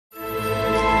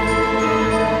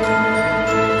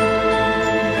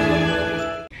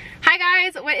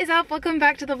up? Welcome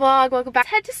back to the vlog. Welcome back.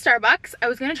 Head to Starbucks. I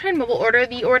was gonna try and mobile order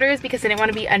the orders because I didn't want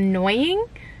to be annoying,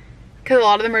 because a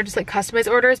lot of them are just like customized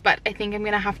orders, but I think I'm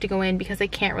gonna have to go in because I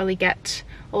can't really get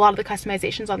a lot of the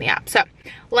customizations on the app. So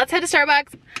let's head to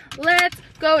Starbucks. Let's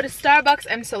go to Starbucks.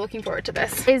 I'm so looking forward to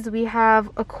this. We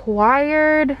have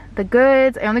acquired the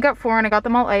goods. I only got 4 and I got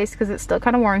them all iced because it's still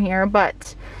kind of warm here,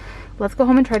 but let's go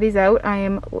home and try these out.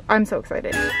 I'm so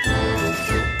excited.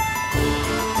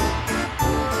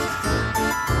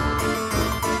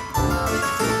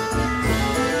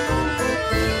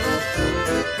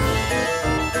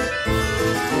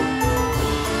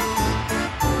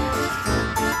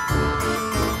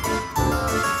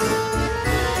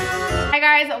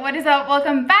 Guys, what is up?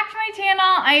 Welcome back to my channel.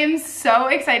 I am so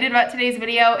excited about today's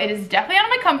video. It is definitely out of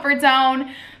my comfort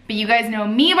zone, but you guys know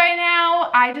me by now.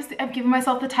 I just have given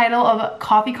myself the title of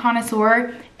coffee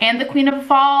connoisseur and the queen of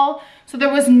fall, so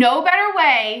there was no better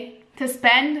way to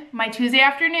spend my Tuesday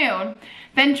afternoon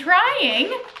than trying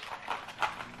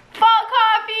fall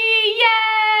coffee.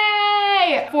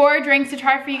 Yay! 4 drinks to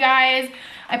try for you guys.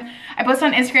 I posted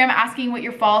on Instagram asking what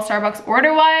your fall Starbucks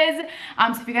order was.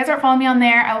 So if you guys aren't following me on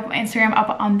there, I will put my Instagram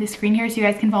up on the screen here so you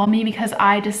guys can follow me, because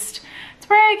it's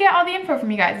where I get all the info from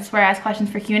you guys. It's where I ask questions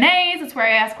for Q&As. It's where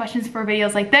I ask questions for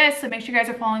videos like this. So make sure you guys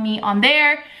are following me on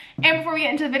there. And before we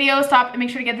get into the video, stop and make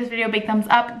sure to give this video a big thumbs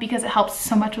up because it helps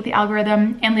so much with the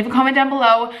algorithm. And leave a comment down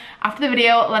below after the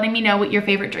video letting me know what your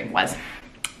favorite drink was.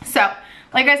 So,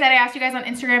 like I said, I asked you guys on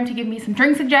Instagram to give me some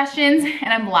drink suggestions,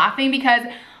 and I'm laughing because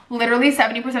literally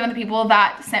 70% of the people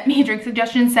that sent me drink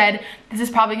suggestions said, this is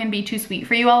probably gonna be too sweet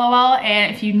for you, LOL.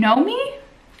 And if you know me,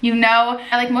 you know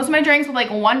I like most of my drinks with like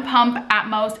 1 pump at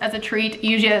most as a treat.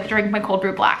 Usually I drink my cold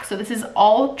brew black. So this is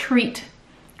all treats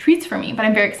for me, but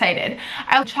I'm very excited.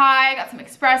 I got chai, got some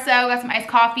espresso, got some iced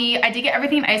coffee. I did get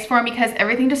everything in ice form because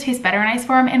everything just tastes better in ice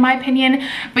form in my opinion,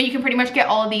 but you can pretty much get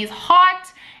all of these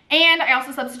hot. And I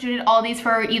also substituted all of these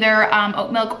for either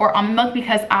oat milk or almond milk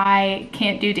because I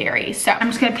can't do dairy. So I'm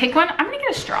just gonna pick one. I'm gonna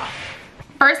get a straw.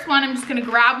 First one, I'm just gonna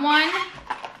grab one.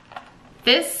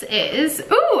 This is,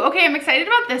 ooh, okay, I'm excited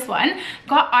about this one.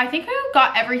 I think I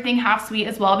got everything half sweet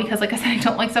as well because like I said, I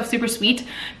don't like stuff super sweet.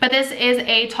 But this is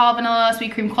a tall vanilla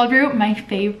sweet cream cold brew, my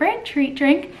favorite treat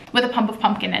drink, with a pump of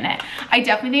pumpkin in it. I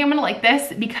definitely think I'm gonna like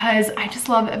this because I just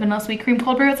love a vanilla sweet cream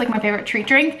cold brew. It's like my favorite treat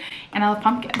drink, and I love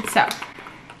pumpkin, so.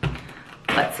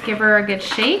 Let's give her a good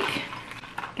shake,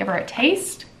 give her a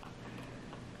taste.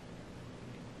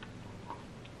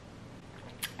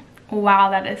 Wow,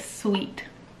 that is sweet.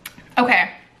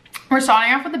 Okay, we're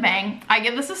starting off with a bang. I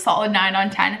give this a solid 9 on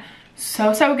 10.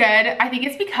 So good. I think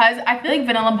it's because I feel like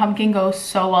vanilla and pumpkin go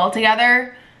so well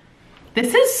together.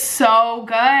 This is so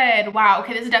good. Wow,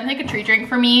 okay, this is definitely like a treat drink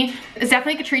for me. It's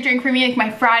definitely like a treat drink for me, like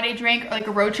my Friday drink or like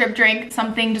a road trip drink,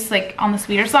 something just like on the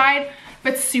sweeter side.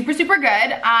 But super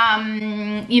good.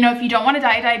 You know, if you don't want to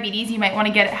die of diabetes, you might want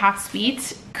to get it half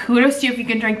sweet. Kudos to you if you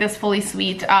can drink this fully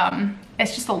sweet.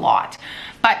 It's just a lot.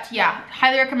 But yeah,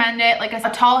 highly recommend it. Like a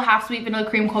tall half sweet vanilla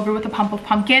cream cold brew with a pump of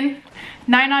pumpkin.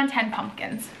 9 on 10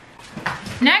 pumpkins.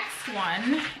 Next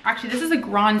one, actually this is a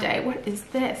grande. What is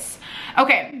this?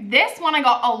 Okay, this one I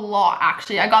got a lot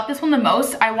actually. I got this one the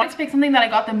most. I wanted to pick something that I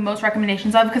got the most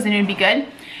recommendations of because I knew it'd be good.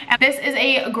 And this is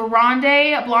a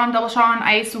grande blonde double shot on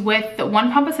ice with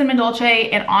 1 pump of cinnamon dolce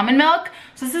and almond milk.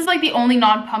 So this is like the only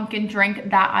non-pumpkin drink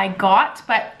that I got,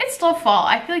 but it's still fall.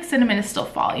 I feel like cinnamon is still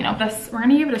fall, you know. We're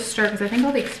gonna give it a stir because I think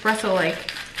all the espresso like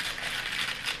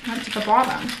went to the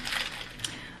bottom.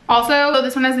 Also,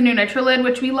 this one has a new nitro lid,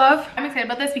 which we love. I'm excited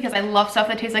about this because I love stuff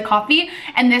that tastes like coffee,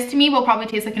 and this to me will probably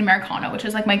taste like an Americano, which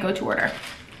is like my go-to order.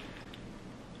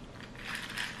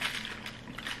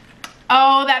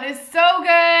 Oh, that is so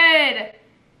good.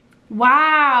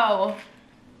 Wow.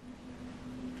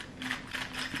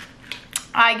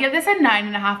 I give this a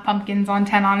 9.5 pumpkins on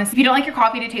 10, honestly. If you don't like your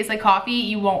coffee to taste like coffee,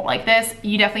 you won't like this.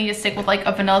 You definitely just stick with like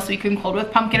a vanilla sweet cream cold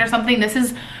with pumpkin or something. This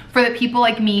is for the people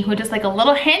like me who just like a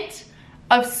little hint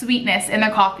of sweetness in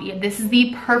their coffee. This is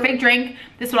the perfect drink.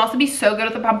 This would also be so good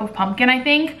with a pump of pumpkin, I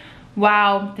think.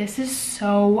 Wow, this is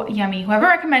so yummy. Whoever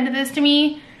recommended this to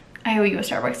me, I owe you a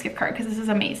Starbucks gift card because this is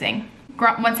amazing.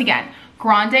 Once again,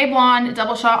 grande blonde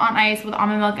double shot on ice with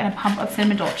almond milk and a pump of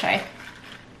cinnamon dolce.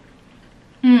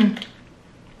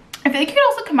 I feel like you could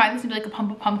also combine this into like a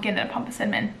pump of pumpkin and a pump of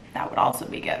cinnamon. That would also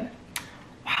be good.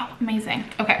 Wow, amazing.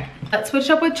 Okay, let's switch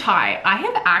up with chai. I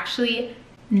have actually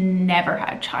never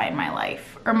had chai in my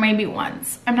life, or maybe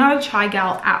once. I'm not a chai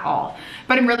gal at all,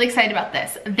 but I'm really excited about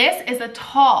this. This is a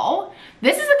tall,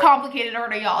 this is a complicated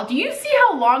order, y'all. Do you see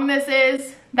how long this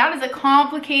is? That is a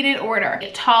complicated order.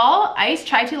 A tall iced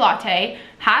chai tea latte,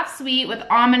 half sweet with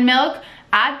almond milk,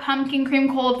 Add pumpkin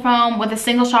cream cold foam with a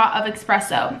single shot of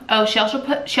espresso. Oh, she also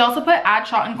put add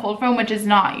shot in cold foam, which is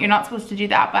not, you're not supposed to do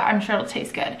that, but I'm sure it'll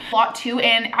taste good. Lot 2,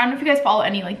 and I don't know if you guys follow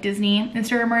any like Disney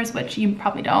Instagrammers, which you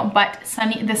probably don't, but the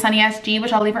Sunny SG,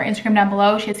 which I'll leave her Instagram down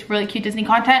below. She has really cute Disney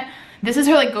content. This is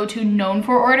her like go-to known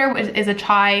for order, which is a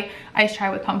chai, iced chai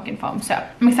with pumpkin foam. So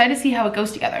I'm excited to see how it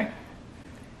goes together.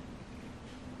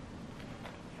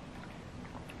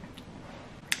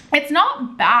 It's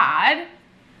not bad.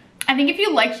 I think if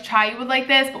you liked chai, you would like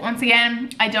this, but once again,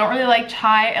 I don't really like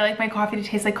chai. I like my coffee to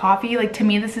taste like coffee. Like, to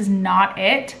me, this is not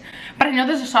it. But I know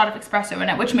there's a shot of espresso in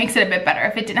it, which makes it a bit better.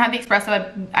 If it didn't have the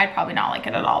espresso, I'd probably not like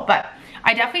it at all. But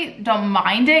I definitely don't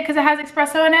mind it because it has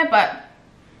espresso in it, but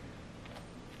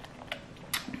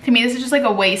to me, this is just like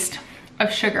a waste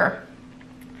of sugar.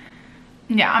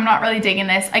 Yeah, I'm not really digging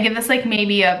this. I give this like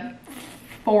maybe a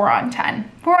 4 on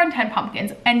 10. 4 on 10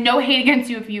 pumpkins. And no hate against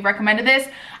you if you recommended this.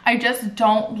 I just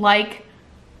don't like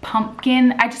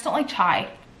pumpkin. I just don't like chai.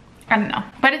 I don't know.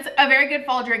 But it's a very good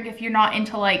fall drink if you're not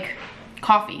into like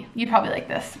coffee. You'd probably like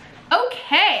this.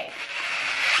 Okay.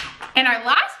 And our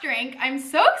last drink I'm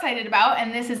so excited about,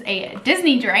 and this is a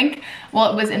Disney drink.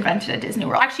 Well, it was invented at Disney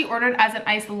World. I actually ordered as an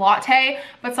iced latte,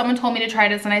 but someone told me to try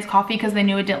it as an iced coffee because they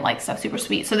knew it didn't like stuff super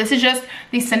sweet. So this is just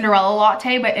the Cinderella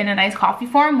latte, but in an iced coffee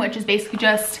form, which is basically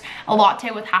just a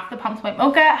latte with half the pumps white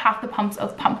mocha, half the pumps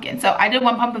of pumpkin. So I did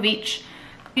 1 pump of each.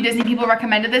 A few Disney people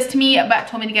recommended this to me, but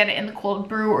told me to get it in the cold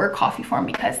brew or coffee form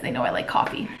because they know I like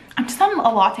coffee. I'm just not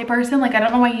a latte person. Like, I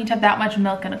don't know why you need to have that much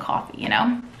milk in a coffee, you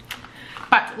know?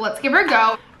 But let's give her a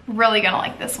go. Really gonna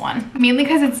like this one, mainly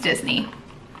because it's Disney.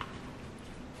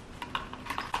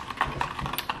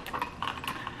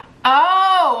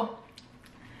 Oh,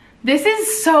 this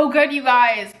is so good, you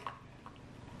guys.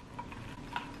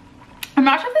 I'm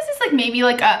not sure if this is like maybe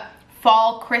like a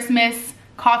fall Christmas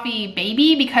coffee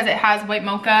baby because it has white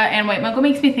mocha, and white mocha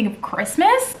makes me think of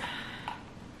Christmas.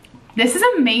 This is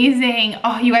amazing.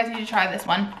 Oh, you guys need to try this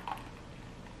one.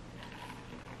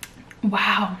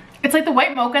 Wow. It's like the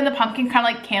white mocha and the pumpkin kind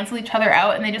of like cancel each other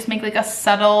out, and they just make like a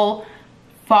subtle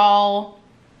fall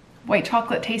white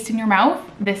chocolate taste in your mouth.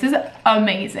 This is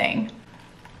amazing.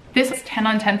 This is 10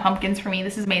 on 10 pumpkins for me.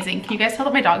 This is amazing. Can you guys tell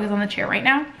that my dog is on the chair right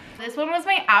now? This one was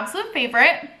my absolute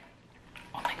favorite.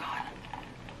 Oh my God.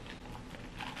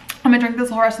 I'm gonna drink this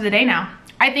the whole rest of the day now.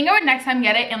 I think I would next time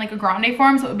get it in like a grande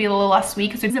form so it would be a little less sweet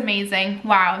because it's amazing.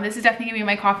 Wow, this is definitely gonna be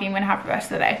my coffee I'm gonna have for the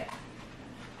rest of the day.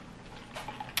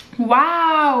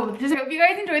 Wow, I hope you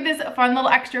guys enjoyed this fun little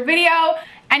extra video.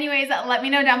 Anyways, let me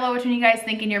know down below which one you guys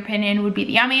think in your opinion would be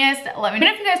the yummiest. Let me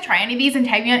know if you guys try any of these and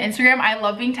tag me on Instagram. I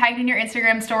love being tagged in your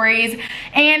Instagram stories.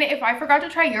 And if I forgot to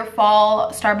try your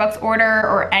fall Starbucks order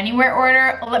or anywhere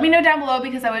order, let me know down below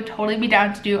because I would totally be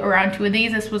down to do around 2 of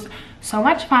these. This was so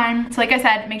much fun. So like I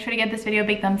said, make sure to give this video a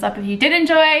big thumbs up if you did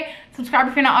enjoy. Subscribe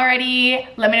if you're not already.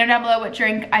 Let me know down below what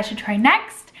drink I should try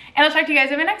next. And I'll talk to you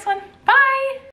guys in my next one. Bye!